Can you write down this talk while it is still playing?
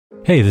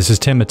Hey, this is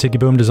Tim at Tiki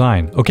Boom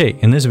Design. Okay,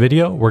 in this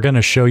video, we're going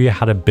to show you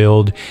how to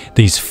build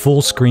these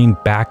full screen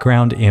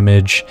background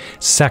image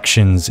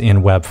sections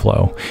in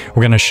Webflow.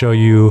 We're going to show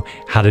you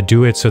how to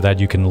do it so that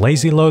you can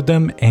lazy load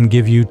them and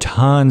give you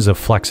tons of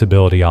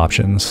flexibility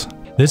options.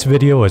 This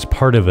video is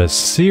part of a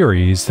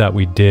series that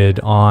we did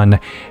on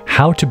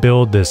how to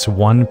build this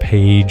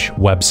one-page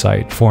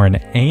website for an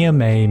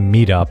AMA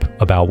meetup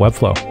about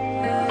Webflow.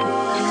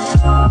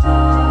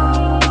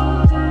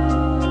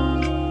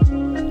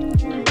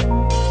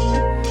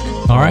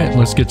 All right,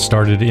 let's get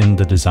started in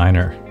the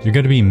designer. You're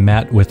going to be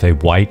met with a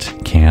white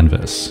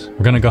canvas.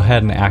 We're going to go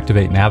ahead and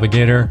activate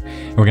Navigator.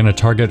 And we're going to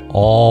target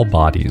all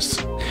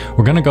bodies.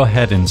 We're going to go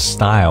ahead and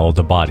style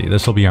the body.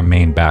 This will be our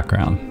main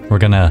background. We're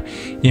going to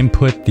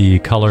input the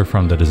color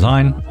from the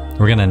design.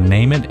 We're going to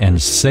name it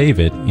and save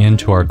it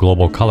into our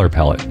global color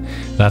palette.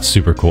 That's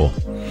super cool.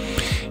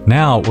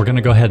 Now we're going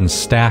to go ahead and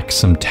stack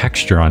some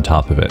texture on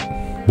top of it.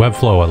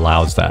 Webflow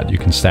allows that. You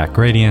can stack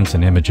gradients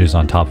and images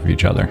on top of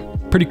each other.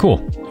 Pretty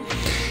cool.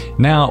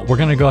 Now we're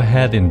going to go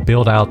ahead and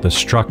build out the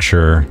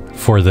structure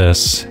for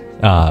this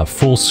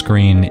full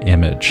screen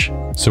image.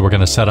 So we're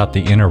going to set up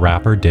the inner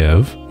wrapper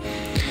div,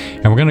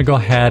 and we're going to go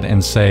ahead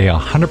and say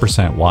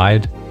 100%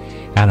 wide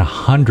and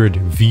 100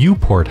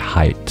 viewport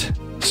height.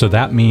 So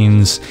that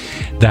means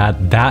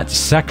that that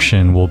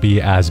section will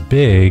be as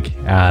big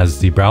as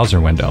the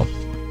browser window.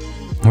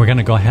 We're going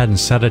to go ahead and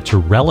set it to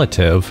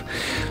relative,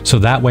 so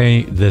that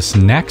way this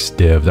next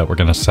div that we're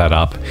going to set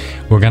up,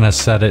 we're going to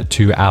set it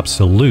to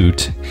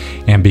absolute,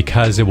 and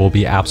because it will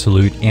be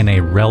absolute in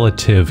a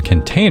relative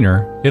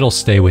container, it'll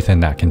stay within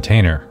that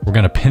container. We're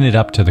going to pin it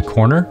up to the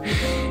corner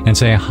and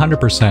say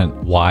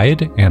 100%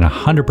 wide and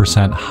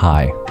 100%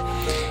 high.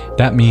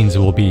 That means it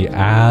will be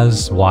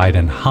as wide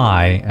and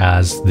high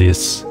as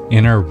this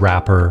inner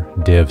wrapper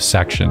div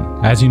section.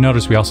 As you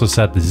notice, we also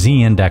set the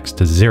z-index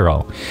to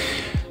 0.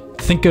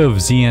 Think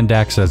of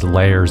z-index as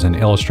layers in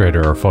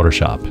Illustrator or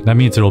Photoshop. That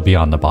means it'll be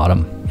on the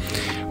bottom.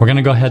 We're going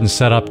to go ahead and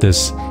set up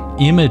this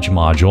image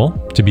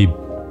module to be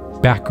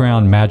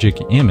background magic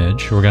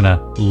image. We're going to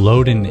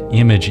load an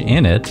image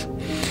in it,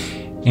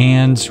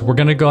 and we're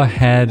going to go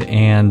ahead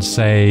and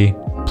say,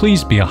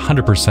 please be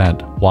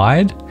 100%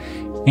 wide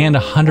and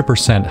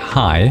 100%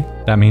 high.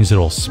 That means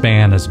it'll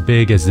span as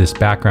big as this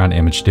background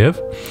image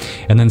div,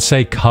 and then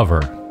say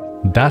cover.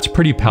 That's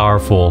pretty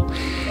powerful,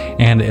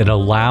 and it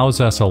allows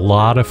us a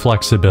lot of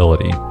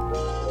flexibility.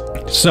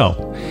 So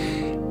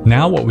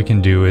now what we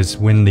can do is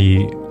when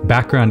the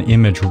background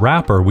image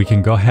wrapper, we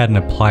can go ahead and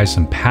apply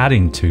some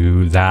padding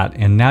to that,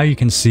 and now you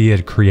can see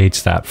it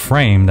creates that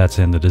frame that's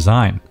in the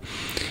design.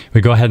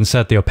 We go ahead and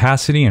set the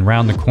opacity and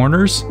round the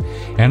corners,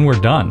 and we're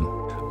done.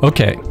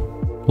 Okay,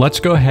 let's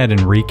go ahead and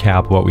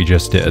recap what we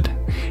just did.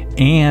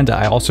 And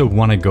I also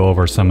want to go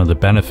over some of the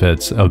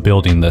benefits of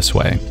building this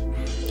way.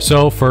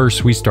 So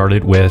first we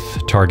started with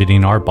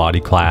targeting our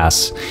body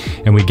class,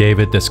 and we gave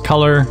it this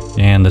color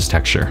and this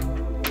texture.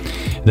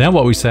 Then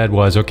what we said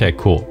was, okay,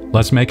 cool,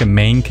 let's make a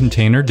main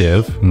container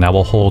div, and that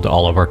will hold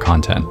all of our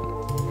content.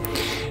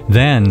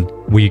 Then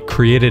we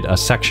created a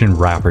section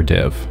wrapper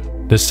div.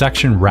 This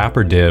section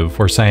wrapper div,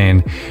 we're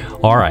saying,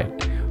 all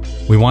right,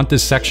 we want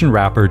this section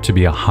wrapper to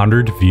be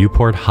 100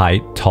 viewport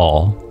height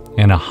tall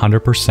and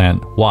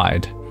 100%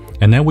 wide.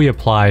 And then we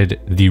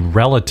applied the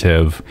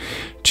relative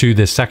to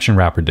this section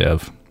wrapper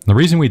div. The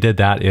reason we did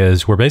that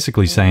is we're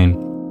basically saying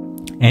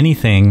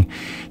anything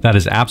that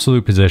is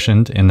absolute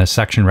positioned in the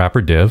section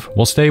wrapper div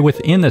will stay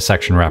within the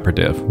section wrapper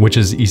div, which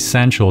is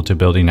essential to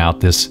building out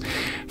this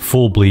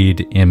full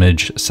bleed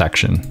image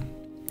section.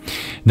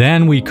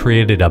 Then we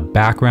created a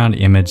background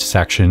image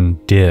section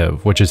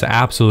div, which is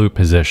absolute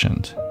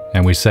positioned.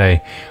 And we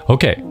say,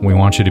 okay, we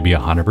want you to be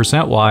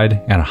 100% wide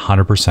and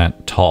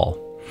 100%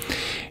 tall.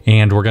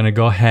 And we're going to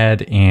go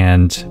ahead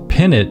and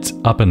pin it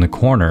up in the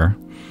corner,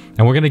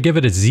 and we're going to give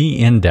it a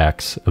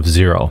z-index of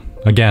 0.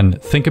 Again,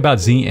 think about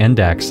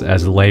z-index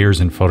as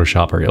layers in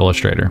Photoshop or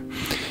Illustrator.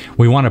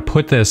 We want to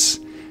put this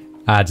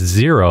at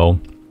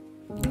 0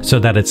 so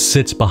that it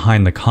sits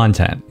behind the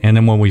content. And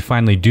then when we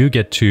finally do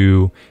get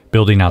to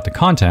building out the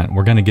content,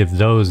 we're going to give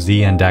those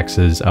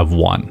z-indexes of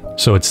 1.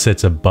 So it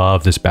sits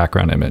above this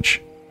background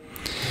image.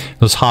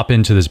 Let's hop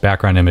into this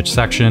background image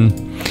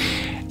section.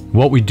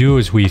 What we do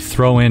is we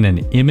throw in an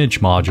image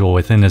module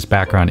within this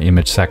background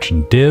image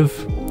section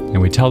div,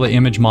 and we tell the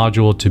image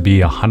module to be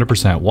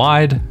 100%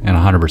 wide and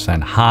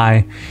 100%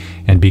 high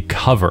and be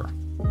cover.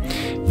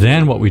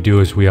 Then what we do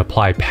is we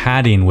apply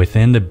padding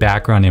within the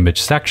background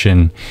image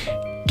section,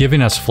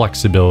 giving us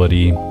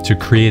flexibility to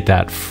create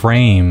that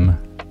frame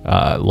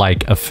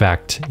like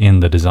effect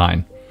in the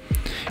design.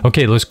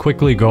 Okay, let's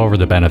quickly go over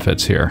the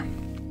benefits here.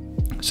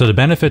 So the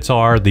benefits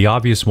are, the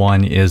obvious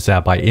one is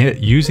that by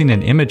using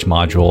an image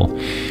module,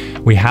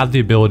 we have the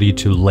ability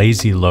to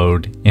lazy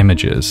load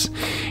images,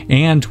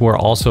 and we're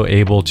also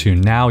able to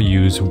now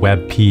use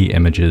WebP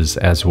images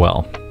as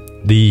well.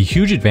 The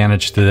huge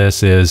advantage to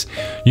this is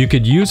you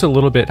could use a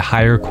little bit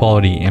higher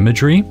quality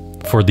imagery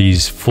for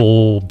these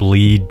full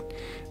bleed,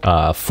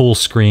 full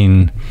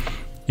screen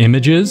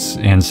images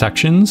and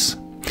sections.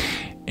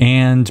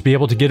 and be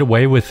able to get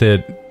away with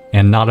it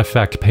and not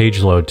affect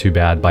page load too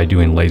bad by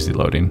doing lazy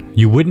loading.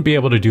 You wouldn't be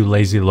able to do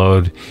lazy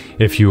load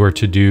if you were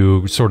to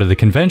do sort of the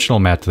conventional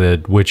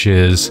method, which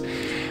is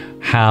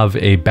have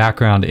a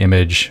background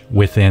image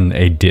within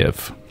a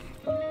div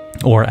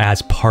or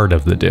as part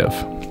of the div.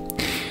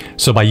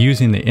 So by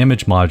using the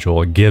image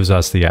module, it gives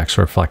us the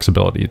extra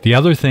flexibility. The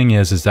other thing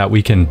is that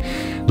we can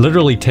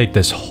literally take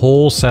this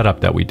whole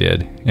setup that we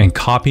did and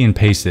copy and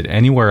paste it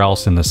anywhere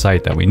else in the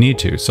site that we need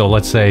to. So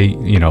let's say,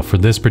 you know, for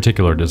this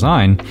particular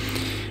design,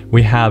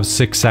 we have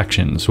 6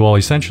 sections. Well,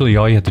 essentially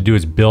all you have to do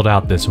is build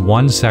out this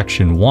one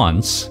section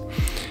once,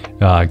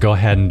 go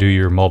ahead and do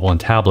your mobile and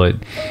tablet,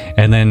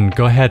 and then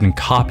go ahead and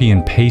copy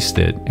and paste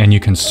it, and you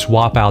can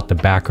swap out the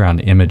background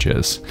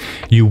images.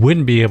 You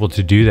wouldn't be able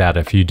to do that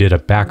if you did a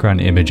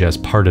background image as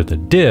part of the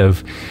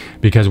div,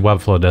 because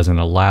Webflow doesn't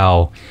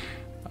allow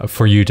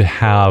for you to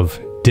have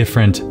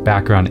different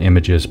background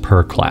images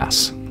per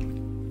class.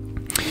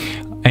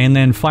 And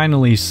then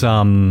finally,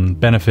 some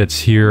benefits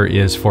here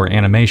is for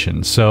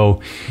animation.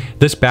 So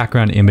this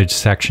background image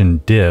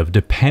section div,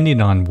 depending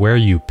on where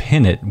you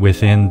pin it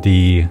within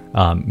the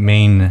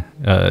main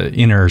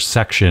inner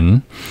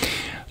section,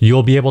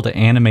 you'll be able to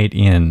animate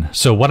in.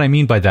 So what I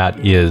mean by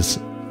that is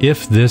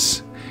if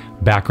this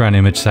background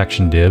image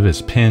section div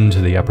is pinned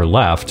to the upper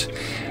left,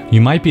 you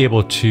might be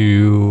able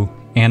to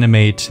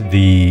animate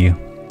the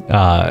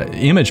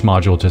image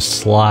module to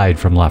slide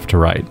from left to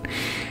right.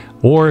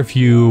 Or if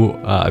you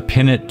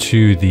pin it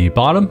to the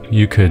bottom,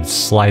 you could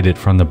slide it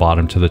from the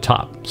bottom to the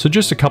top. So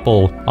just a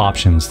couple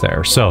options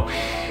there. So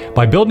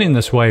by building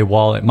this way,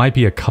 while it might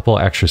be a couple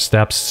extra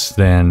steps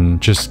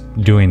than just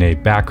doing a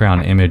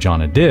background image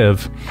on a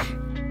div,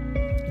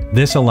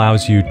 this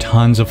allows you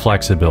tons of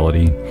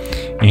flexibility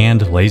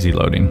and lazy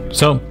loading.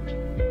 So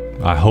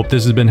I hope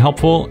this has been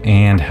helpful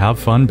and have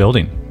fun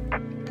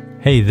building.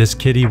 Hey, this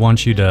kitty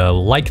wants you to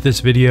like this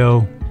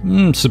video,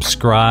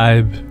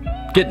 subscribe,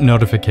 get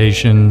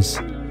notifications.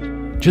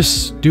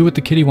 Just do what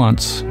the kitty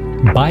wants.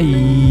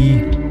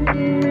 Bye.